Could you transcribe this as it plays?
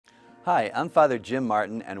Hi, I'm Father Jim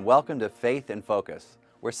Martin, and welcome to Faith in Focus.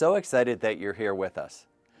 We're so excited that you're here with us.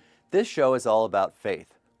 This show is all about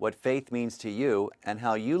faith, what faith means to you, and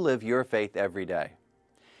how you live your faith every day.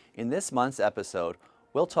 In this month's episode,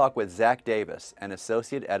 we'll talk with Zach Davis, an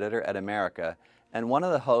associate editor at America, and one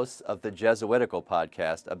of the hosts of the Jesuitical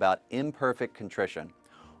podcast about imperfect contrition,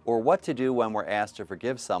 or what to do when we're asked to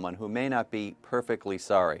forgive someone who may not be perfectly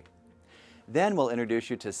sorry. Then we'll introduce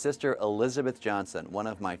you to Sister Elizabeth Johnson, one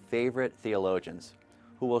of my favorite theologians,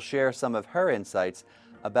 who will share some of her insights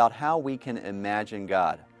about how we can imagine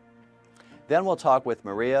God. Then we'll talk with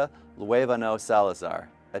Maria Luevano Salazar,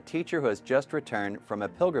 a teacher who has just returned from a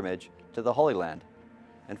pilgrimage to the Holy Land.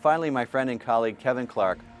 And finally, my friend and colleague Kevin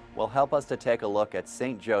Clark will help us to take a look at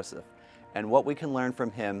St. Joseph and what we can learn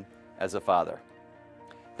from him as a father.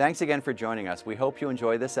 Thanks again for joining us. We hope you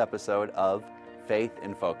enjoy this episode of Faith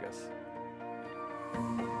in Focus.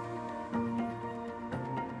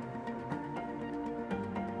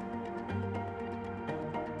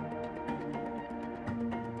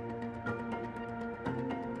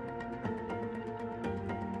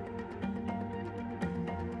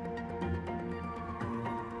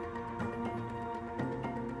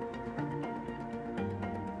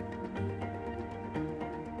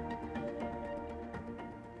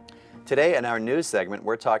 Today in our news segment,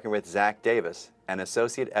 we're talking with Zach Davis, an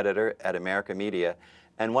associate editor at America Media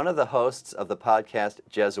and one of the hosts of the podcast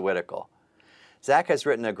Jesuitical. Zach has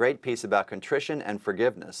written a great piece about contrition and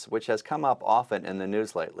forgiveness, which has come up often in the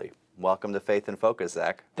news lately. Welcome to Faith in Focus,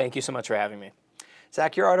 Zach. Thank you so much for having me.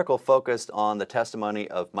 Zach, your article focused on the testimony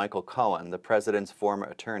of Michael Cohen, the president's former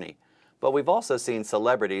attorney. But we've also seen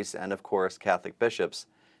celebrities and, of course, Catholic bishops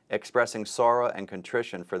expressing sorrow and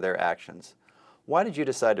contrition for their actions. Why did you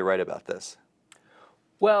decide to write about this?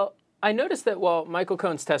 Well, I noticed that while Michael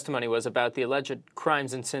Cohen's testimony was about the alleged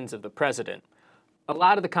crimes and sins of the president, a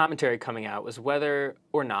lot of the commentary coming out was whether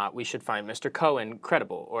or not we should find Mr. Cohen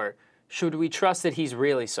credible, or should we trust that he's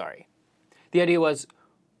really sorry? The idea was,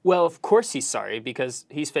 well, of course he's sorry because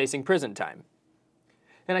he's facing prison time.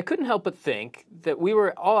 And I couldn't help but think that we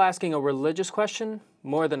were all asking a religious question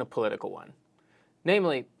more than a political one.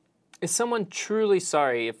 Namely, is someone truly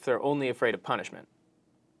sorry if they're only afraid of punishment?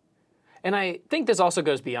 And I think this also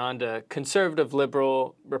goes beyond a conservative,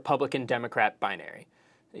 liberal, Republican, Democrat binary.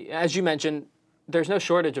 As you mentioned, there's no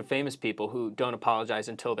shortage of famous people who don't apologize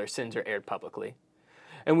until their sins are aired publicly.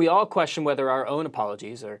 And we all question whether our own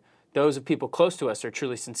apologies or those of people close to us are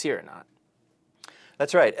truly sincere or not.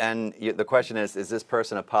 That's right. And the question is this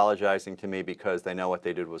person apologizing to me because they know what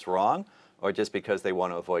they did was wrong, or just because they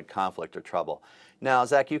want to avoid conflict or trouble? Now,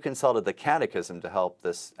 Zach, you consulted the Catechism to help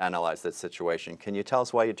analyze this situation. Can you tell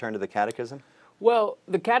us why you turned to the Catechism? Well,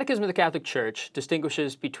 the Catechism of the Catholic Church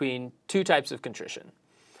distinguishes between two types of contrition.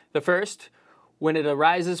 The first, when it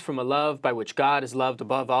arises from a love by which God is loved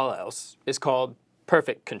above all else, is called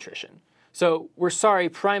perfect contrition. So we're sorry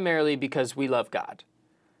primarily because we love God.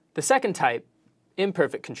 The second type,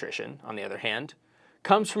 imperfect contrition, on the other hand,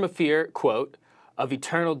 comes from a fear, quote, of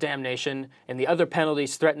eternal damnation and the other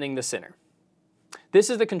penalties threatening the sinner. This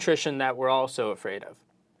is the contrition that we're all so afraid of.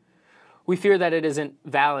 We fear that it isn't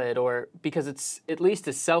valid, or because it's at least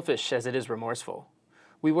as selfish as it is remorseful.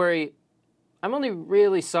 We worry, I'm only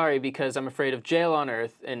really sorry because I'm afraid of jail on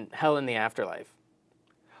earth and hell in the afterlife.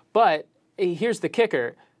 But here's the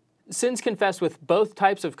kicker. Sins confessed with both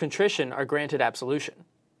types of contrition are granted absolution.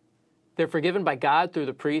 They're forgiven by God through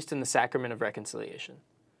the priest in the sacrament of reconciliation.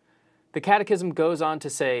 The Catechism goes on to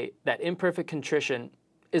say that imperfect contrition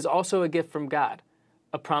is also a gift from God,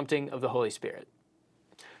 a prompting of the Holy Spirit.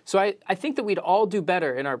 So I think that we'd all do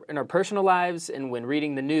better in our personal lives and when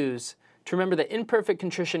reading the news to remember that imperfect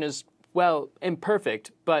contrition is, well,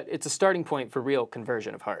 imperfect, but it's a starting point for real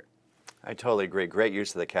conversion of heart. I totally agree. Great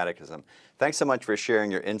use of the Catechism. Thanks so much for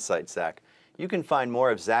sharing your insights, Zach. You can find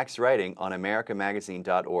more of Zach's writing on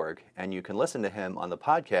americamagazine.org, and you can listen to him on the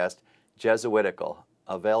podcast Jesuitical,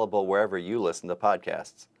 available wherever you listen to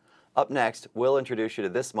podcasts. Up next, we'll introduce you to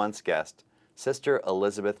this month's guest, Sister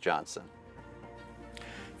Elizabeth Johnson.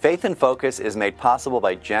 Faith in Focus is made possible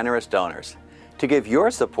by generous donors. To give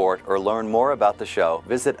your support or learn more about the show,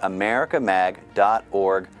 visit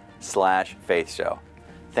americamag.org/faithshow.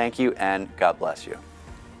 Thank you, and God bless you.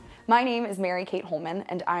 My name is Mary Kate Holman,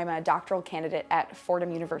 and I'm a doctoral candidate at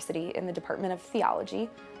Fordham University in the Department of Theology.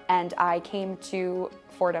 And I came to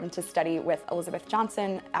Fordham to study with Elizabeth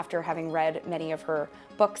Johnson after having read many of her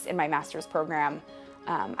books in my master's program.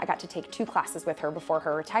 I got to take 2 classes with her before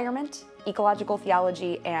her retirement, Ecological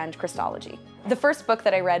Theology and Christology. The first book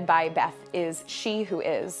that I read by Beth is She Who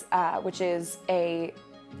Is, which is a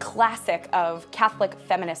classic of Catholic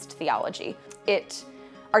feminist theology. It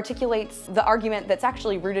articulates the argument that's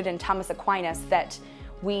actually rooted in Thomas Aquinas that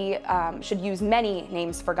we should use many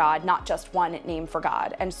names for God, not just one name for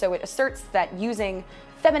God. And so it asserts that using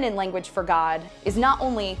feminine language for God is not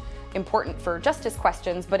only important for justice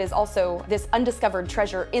questions, but is also this undiscovered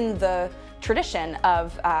treasure in the tradition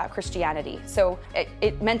of Christianity. So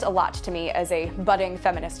it meant a lot to me as a budding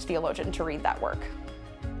feminist theologian to read that work.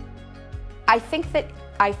 I think that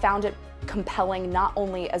I found it compelling not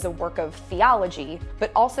only as a work of theology,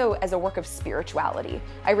 but also as a work of spirituality.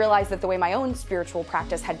 I realized that the way my own spiritual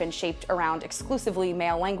practice had been shaped around exclusively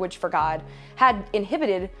male language for God had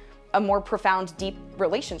inhibited a more profound, deep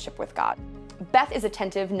relationship with God. Beth is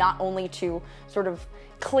attentive not only to sort of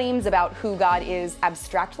claims about who God is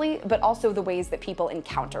abstractly, but also the ways that people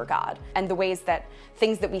encounter God, and the ways that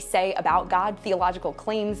things that we say about God, theological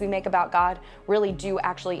claims we make about God, really do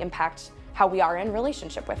actually impact how we are in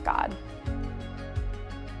relationship with God.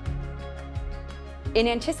 In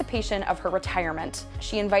anticipation of her retirement,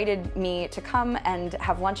 she invited me to come and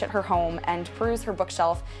have lunch at her home and peruse her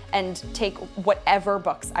bookshelf and take whatever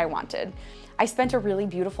books I wanted. I spent a really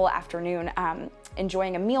beautiful afternoon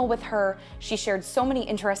enjoying a meal with her. She shared so many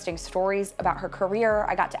interesting stories about her career.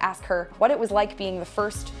 I got to ask her what it was like being the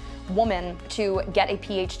first woman to get a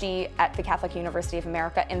PhD at the Catholic University of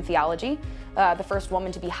America in theology, the first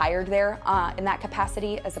woman to be hired there in that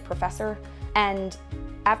capacity as a professor. And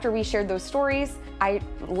after we shared those stories, I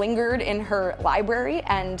lingered in her library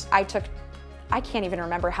and I can't even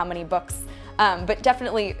remember how many books, but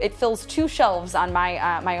definitely it fills 2 shelves on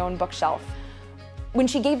my own bookshelf. When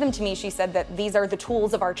she gave them to me, she said that these are the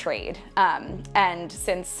tools of our trade. And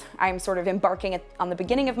since I'm sort of embarking on the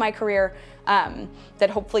beginning of my career, that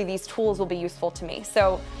hopefully these tools will be useful to me.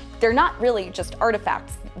 So they're not really just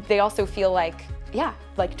artifacts. They also feel like, yeah,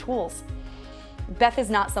 like tools. Beth is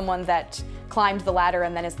not someone that climbed the ladder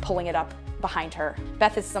and then is pulling it up behind her.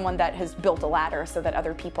 Beth is someone that has built a ladder so that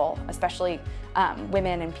other people, especially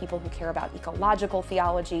women and people who care about ecological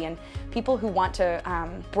theology and people who want to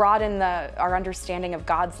broaden our understanding of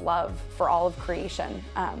God's love for all of creation,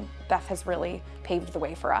 Beth has really paved the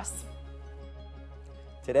way for us.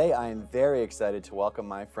 Today I am very excited to welcome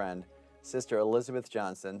my friend, Sister Elizabeth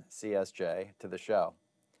Johnson, CSJ, to the show.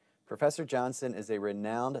 Professor Johnson is a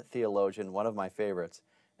renowned theologian, one of my favorites,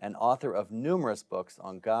 and author of numerous books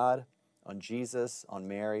on God, on Jesus, on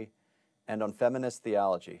Mary, and on feminist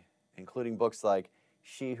theology, including books like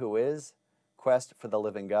She Who Is, Quest for the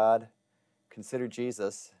Living God, Consider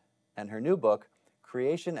Jesus, and her new book,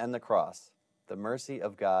 Creation and the Cross, The Mercy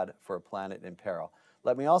of God for a Planet in Peril.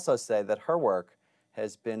 Let me also say that her work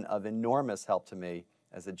has been of enormous help to me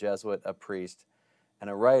as a Jesuit, a priest, and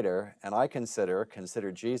a writer, and I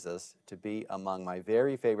consider Jesus to be among my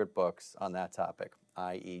very favorite books on that topic,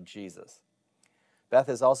 i.e. Jesus. Beth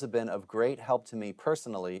has also been of great help to me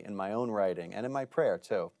personally in my own writing and in my prayer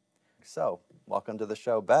too. So, welcome to the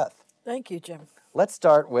show, Beth. Thank you, Jim. Let's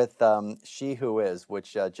start with She Who Is,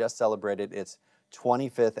 which just celebrated its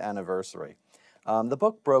 25th anniversary. The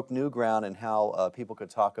book broke new ground in how people could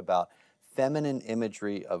talk about feminine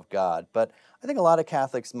imagery of God, but I think a lot of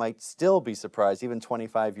Catholics might still be surprised, even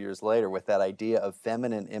 25 years later, with that idea of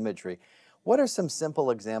feminine imagery. What are some simple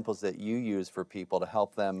examples that you use for people to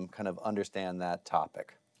help them kind of understand that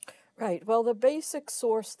topic? Right. Well, the basic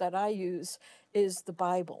source that I use is the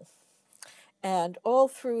Bible. And all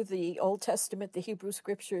through the Old Testament, the Hebrew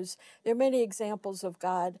Scriptures, there are many examples of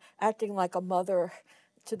God acting like a mother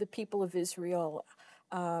to the people of Israel.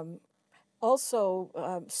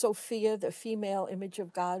 Also, Sophia, the female image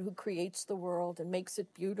of God who creates the world and makes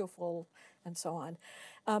it beautiful, and so on.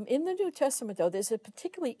 In the New Testament, though, there's a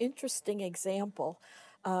particularly interesting example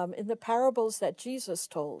in the parables that Jesus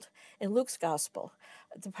told in Luke's Gospel.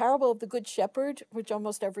 The parable of the Good Shepherd, which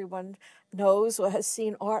almost everyone knows or has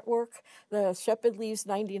seen artwork. The shepherd leaves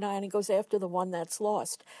 99 and goes after the one that's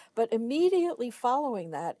lost. But immediately following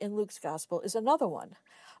that in Luke's Gospel is another one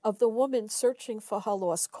of the woman searching for her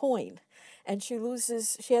lost coin. And she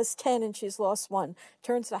has 10 and she's lost 1,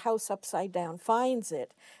 turns the house upside down, finds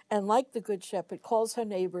it, and like the Good Shepherd, calls her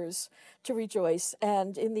neighbors to rejoice.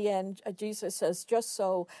 And in the end, Jesus says, just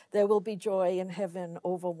so there will be joy in heaven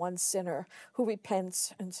over one sinner who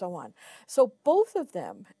repents, and so on. So both of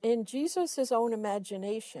them, in Jesus' own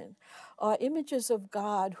imagination, are images of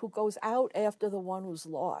God who goes out after the one who's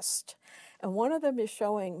lost. And one of them is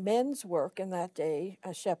showing men's work in that day,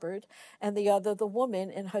 a shepherd, and the other, the woman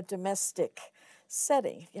in her domestic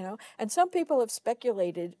setting, And some people have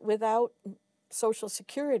speculated without Social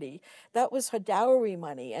Security, that was her dowry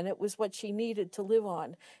money, and it was what she needed to live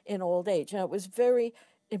on in old age. And it was very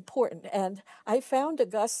important. And I found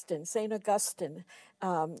Augustine, St. Augustine,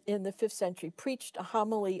 in the 5th century, preached a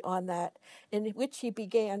homily on that, in which he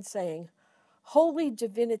began saying, "Holy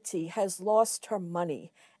divinity has lost her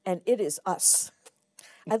money, and it is us."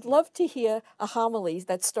 I'd love to hear a homily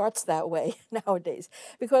that starts that way nowadays,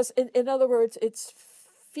 because in other words, it's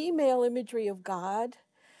female imagery of God,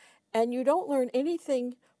 and you don't learn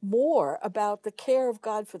anything more about the care of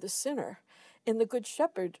God for the sinner in the Good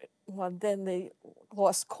Shepherd one than the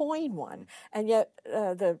lost coin one. And yet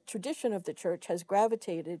the tradition of the church has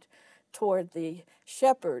gravitated toward the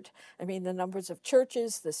shepherd. I mean, the numbers of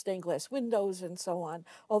churches, the stained glass windows, and so on.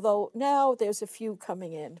 Although now there's a few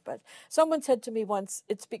coming in. But someone said to me once,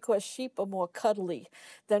 it's because sheep are more cuddly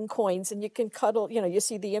than coins. And you can cuddle, you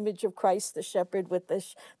see the image of Christ, the shepherd, with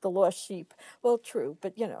the lost sheep. Well, true.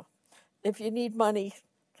 But, if you need money,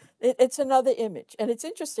 it's another image. And it's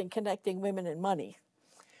interesting connecting women and money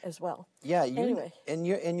as well. Yeah, anyway. In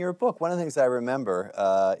your book, one of the things I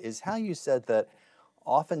remember is how you said that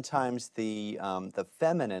oftentimes the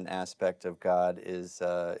feminine aspect of God is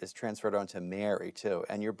transferred onto Mary too,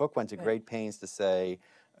 and your book went to great pains to say,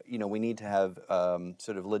 we need to have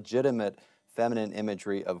sort of legitimate feminine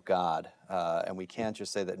imagery of God, and we can't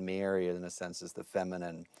just say that Mary, in a sense, is the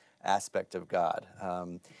feminine aspect of God.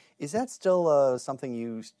 Is that still something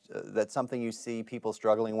you see people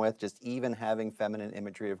struggling with, just even having feminine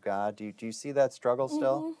imagery of God? Do you see that struggle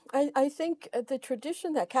still? I think the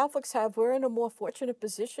tradition that Catholics have, we're in a more fortunate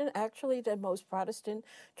position actually than most Protestant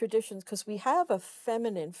traditions, because we have a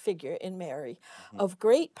feminine figure in Mary of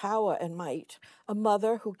great power and might, a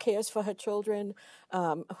mother who cares for her children,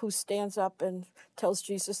 who stands up and tells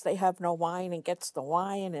Jesus they have no wine and gets the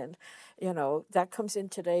wine, and that comes in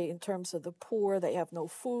today in terms of the poor. They have no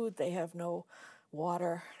food, they have no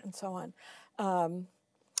water, and so on.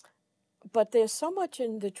 But there's so much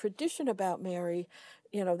in the tradition about Mary,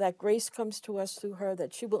 that grace comes to us through her,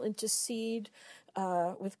 that she will intercede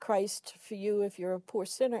with Christ for you if you're a poor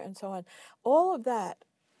sinner, and so on. All of that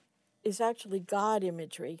is actually God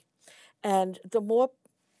imagery. And the more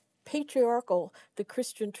patriarchal the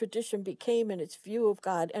Christian tradition became in its view of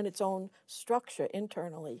God and its own structure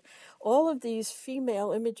internally, all of these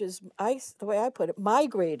female images, the way I put it,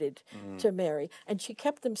 migrated to Mary, and she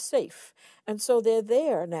kept them safe. And so they're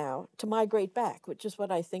there now to migrate back, which is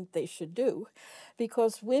what I think they should do,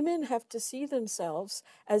 because women have to see themselves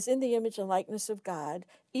as in the image and likeness of God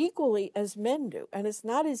equally as men do. And it's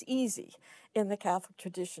not as easy in the Catholic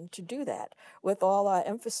tradition to do that, with all our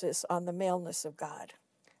emphasis on the maleness of God.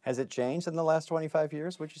 Has it changed in the last 25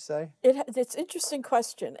 years, would you say? It's an interesting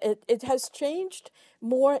question. It has changed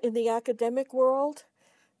more in the academic world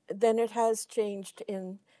than it has changed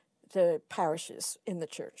in the parishes in the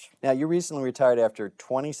church. Now, you recently retired after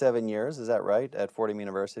 27 years, is that right, at Fordham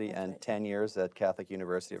University, That's and right. 10 years at Catholic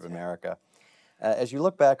University of America. As you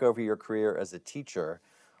look back over your career as a teacher,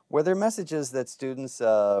 were there messages that students,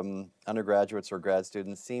 undergraduates or grad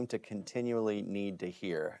students, seem to continually need to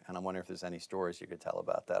hear? And I'm wondering if there's any stories you could tell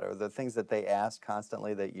about that, or the things that they ask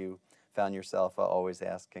constantly that you found yourself always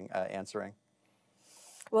answering?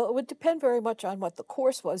 Well, it would depend very much on what the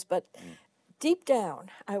course was, but deep down,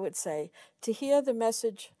 I would say, to hear the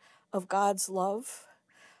message of God's love,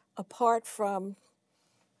 apart from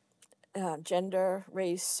gender,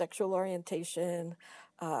 race, sexual orientation,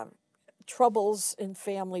 troubles in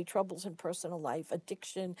family, troubles in personal life,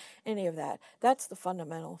 addiction, any of that. That's the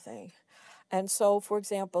fundamental thing. And so, for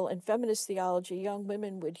example, in feminist theology, young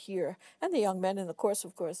women would hear, and the young men in the course,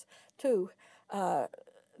 of course, too,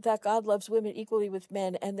 that God loves women equally with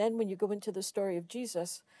men. And then when you go into the story of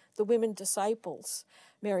Jesus, the women disciples,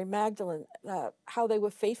 Mary Magdalene, how they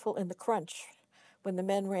were faithful in the crunch when the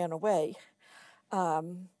men ran away.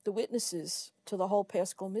 The witnesses to the whole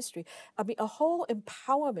Paschal mystery. I mean, a whole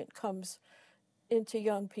empowerment comes into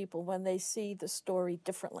young people when they see the story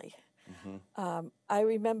differently. I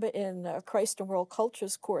remember in Christ and World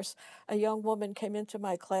Cultures course, a young woman came into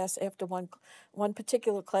my class after one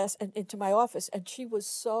particular class and into my office, and she was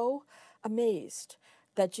so amazed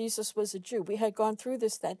that Jesus was a Jew. We had gone through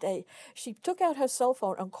this that day. She took out her cell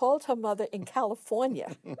phone and called her mother in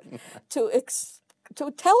California to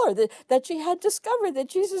tell her that she had discovered that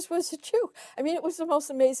Jesus was a Jew. I mean, it was the most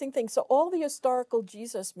amazing thing. So all the historical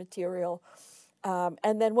Jesus material,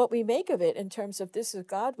 and then what we make of it in terms of this is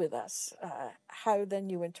God with us, how then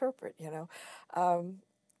you interpret,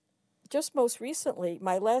 Just most recently,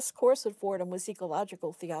 my last course at Fordham was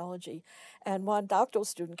ecological theology, and one doctoral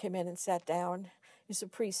student came in and sat down. He's a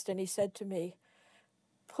priest, and he said to me,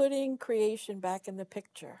 putting creation back in the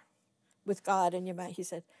picture with God in your mind, he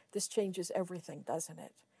said, this changes everything, doesn't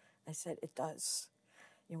it? I said, it does.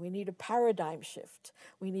 We need a paradigm shift.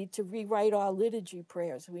 We need to rewrite our liturgy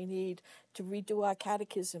prayers. We need to redo our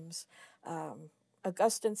catechisms.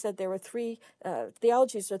 Augustine said there are three,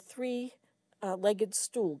 theology is a three-legged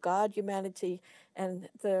stool: God, humanity, and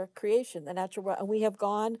the creation, the natural world. And we have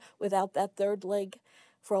gone without that third leg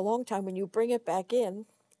for a long time. When you bring it back in,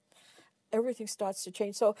 everything starts to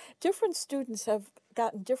change. So different students have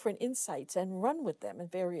gotten different insights and run with them in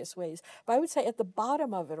various ways. But I would say at the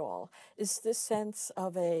bottom of it all is this sense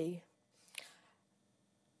of a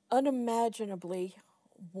unimaginably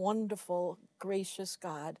wonderful, gracious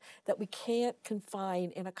God that we can't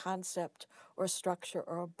confine in a concept or a structure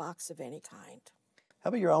or a box of any kind. How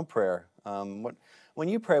about your own prayer? When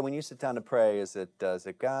you pray, when you sit down to pray, is it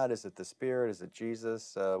God? Is it the Spirit? Is it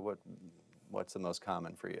Jesus? What's the most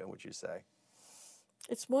common for you, would you say?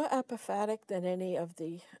 It's more apophatic than any of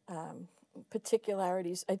the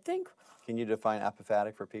particularities. I think. Can you define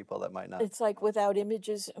apophatic for people that might not? It's like without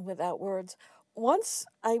images and without words. Once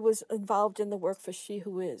I was involved in the work for She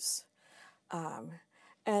Who Is,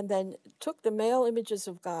 and then took the male images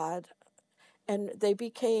of God, and they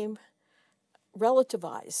became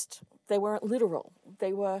relativized. They weren't literal.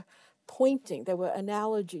 They were pointing. They were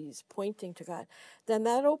analogies pointing to God. Then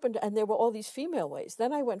that opened, and there were all these female ways.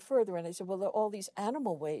 Then I went further, and I said, well, there are all these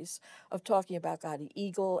animal ways of talking about God. The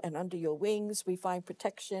eagle, and under your wings we find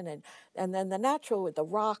protection, and then the natural with the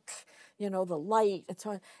rock, the light, and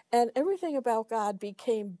so on. And everything about God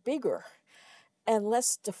became bigger and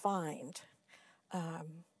less defined.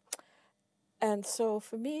 And so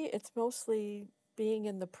for me, it's mostly being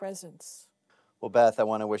in the presence. Well, Beth, I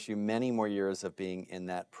want to wish you many more years of being in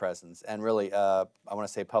that presence. And really, I want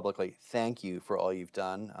to say publicly, thank you for all you've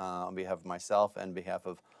done on behalf of myself and on behalf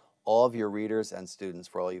of all of your readers and students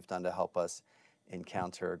for all you've done to help us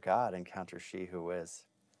encounter God, encounter She Who Is.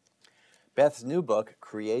 Beth's new book,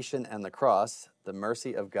 Creation and the Cross, The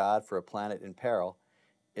Mercy of God for a Planet in Peril,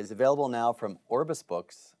 is available now from Orbis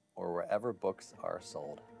Books or wherever books are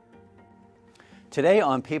sold. Today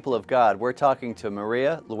on People of God, we're talking to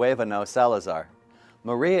Maria Luevano Salazar.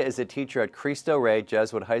 Maria is a teacher at Cristo Rey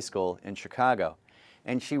Jesuit High School in Chicago,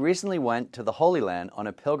 and she recently went to the Holy Land on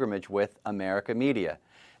a pilgrimage with America Media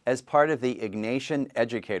as part of the Ignatian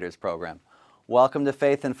Educators Program. Welcome to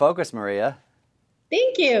Faith in Focus, Maria.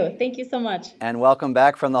 Thank you. Thank you so much. And welcome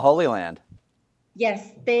back from the Holy Land.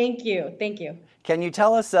 Yes, thank you. Thank you. Can you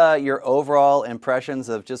tell us your overall impressions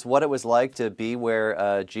of just what it was like to be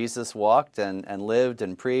where Jesus walked and lived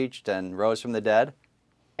and preached and rose from the dead?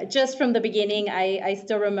 Just from the beginning, I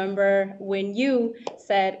still remember when you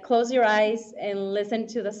said, close your eyes and listen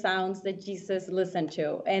to the sounds that Jesus listened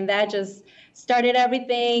to. And that just started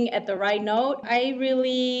everything at the right note. I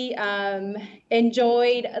really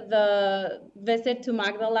enjoyed the visit to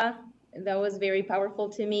Magdala. That was very powerful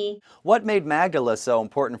to me. What made Magdala so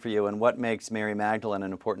important for you, and what makes Mary Magdalene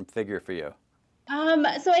an important figure for you?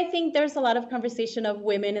 So I think there's a lot of conversation of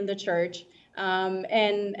women in the church,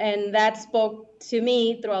 and that spoke to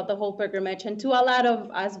me throughout the whole pilgrimage and to a lot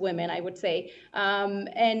of us women, I would say.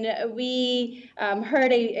 And we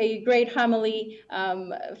heard a great homily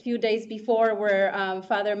a few days before where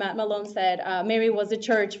Father Matt Malone said Mary was the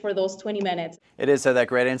church for those 20 minutes. It is that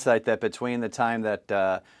great insight that between the time that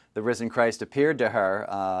the risen Christ appeared to her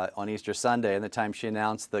on Easter Sunday and the time she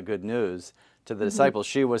announced the good news to the disciples,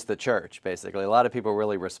 she was the church, basically. A lot of people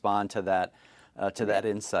really respond to that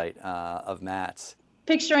insight of Matt's.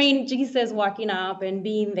 Picturing Jesus walking up and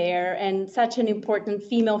being there, and such an important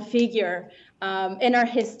female figure in our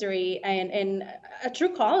history, and a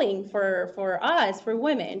true calling for us, for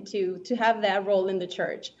women, to have that role in the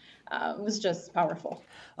church. Was just powerful.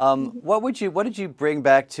 What did you bring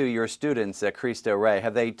back to your students at Cristo Rey?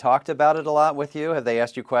 Have they talked about it a lot with you? Have they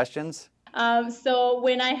asked you questions? So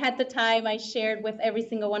when I had the time, I shared with every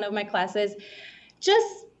single one of my classes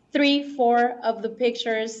just 3-4 of the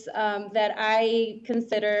pictures that I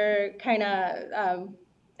consider kind of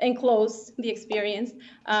enclosed the experience.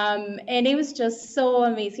 And it was just so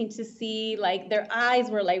amazing to see, like, their eyes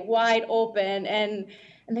were like wide open, and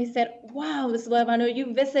they said, wow, Ms. Luevano,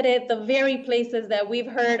 you visited the very places that we've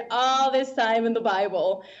heard all this time in the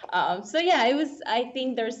Bible. So yeah, I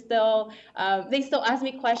think there's still, they still ask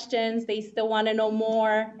me questions. They still want to know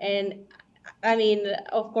more. And I mean,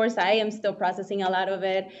 of course, I am still processing a lot of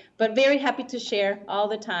it, but very happy to share all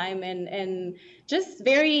the time, and just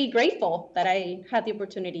very grateful that I had the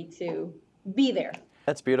opportunity to be there.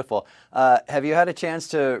 That's beautiful. Have you had a chance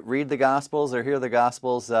to read the Gospels or hear the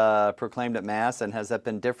Gospels proclaimed at Mass, and has that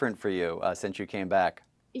been different for you since you came back?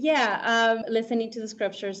 Yeah, listening to the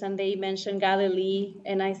scriptures, and they mentioned Galilee,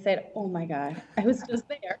 and I said, oh my God, I was just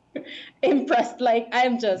there, impressed. Like,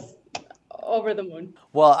 I'm just, over the moon.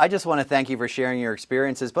 Well, I just want to thank you for sharing your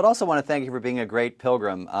experiences, but also want to thank you for being a great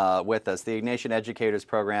pilgrim with us. The Ignatian Educators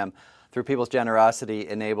Program, through people's generosity,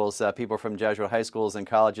 enables people from Jesuit high schools and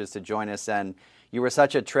colleges to join us, and you were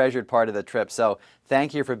such a treasured part of the trip. So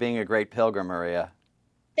thank you for being a great pilgrim, Maria.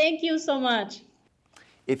 Thank you so much.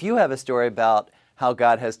 If you have a story about how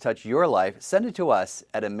God has touched your life, send it to us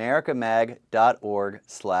at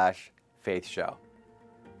americamag.org/faithshow.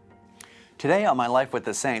 Today on My Life with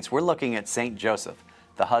the Saints, we're looking at Saint Joseph,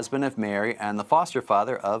 the husband of Mary and the foster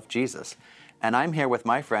father of Jesus. And I'm here with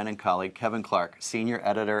my friend and colleague, Kevin Clark, senior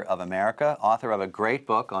editor of America, author of a great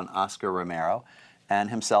book on Oscar Romero,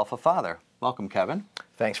 and himself a father. Welcome, Kevin.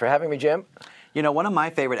 Thanks for having me, Jim. You know, one of my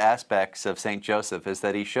favorite aspects of St. Joseph is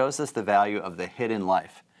that he shows us the value of the hidden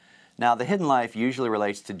life. Now, the hidden life usually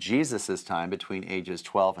relates to Jesus' time between ages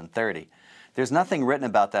 12 and 30. There's nothing written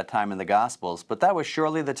about that time in the Gospels, but that was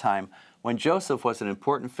surely the time when Joseph was an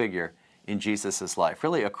important figure in Jesus' life,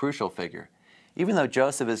 really a crucial figure. Even though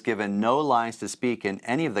Joseph is given no lines to speak in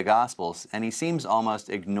any of the Gospels, and he seems almost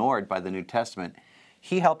ignored by the New Testament,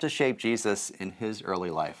 he helped to shape Jesus in his early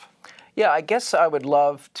life. Yeah, I guess I would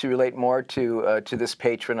love to relate more to this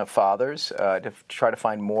patron of fathers, to try to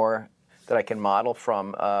find more that I can model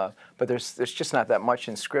from, but there's just not that much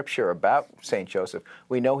in Scripture about St. Joseph.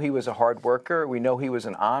 We know he was a hard worker, we know he was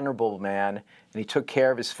an honorable man, and he took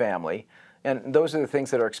care of his family, and those are the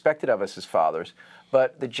things that are expected of us as fathers.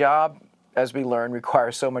 But the job, as we learn,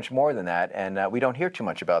 requires so much more than that, and we don't hear too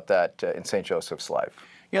much about that in St. Joseph's life.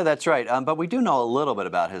 Yeah, that's right. But we do know a little bit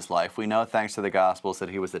about his life. We know, thanks to the Gospels, that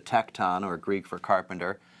he was a tekton, or Greek for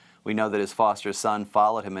carpenter. We know that his foster son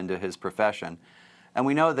followed him into his profession. And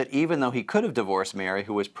we know that even though he could have divorced Mary,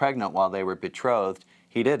 who was pregnant while they were betrothed,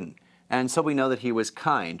 he didn't. And so we know that he was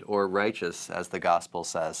kind, or righteous, as the Gospel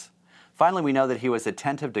says. Finally, we know that he was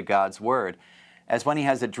attentive to God's word, as when he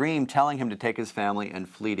has a dream telling him to take his family and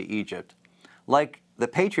flee to Egypt. Like the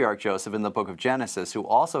patriarch Joseph in the book of Genesis, who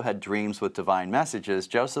also had dreams with divine messages,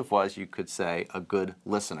 Joseph was, you could say, a good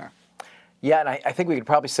listener. Yeah, and I think we could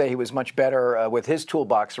probably say he was much better with his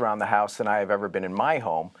toolbox around the house than I have ever been in my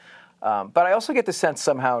home. But I also get the sense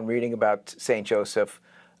somehow in reading about St. Joseph,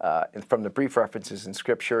 from the brief references in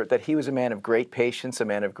Scripture, that he was a man of great patience, a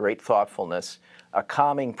man of great thoughtfulness, a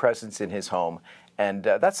calming presence in his home. And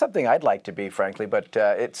that's something I'd like to be, frankly, but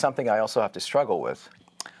it's something I also have to struggle with.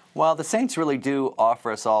 Well, the saints really do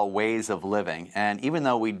offer us all ways of living, and even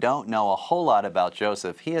though we don't know a whole lot about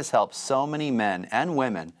Joseph, he has helped so many men and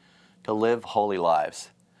women to live holy lives.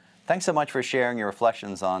 Thanks so much for sharing your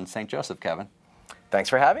reflections on St. Joseph, Kevin. Thanks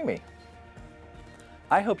for having me.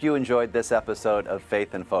 I hope you enjoyed this episode of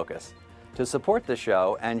Faith in Focus. To support the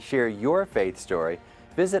show and share your faith story,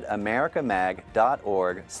 visit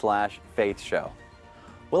americamag.org/faithshow.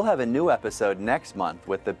 We'll have a new episode next month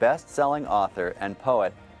with the best-selling author and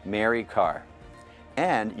poet Mary Karr.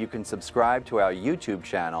 And you can subscribe to our YouTube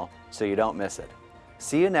channel so you don't miss it.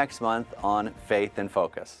 See you next month on Faith in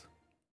Focus.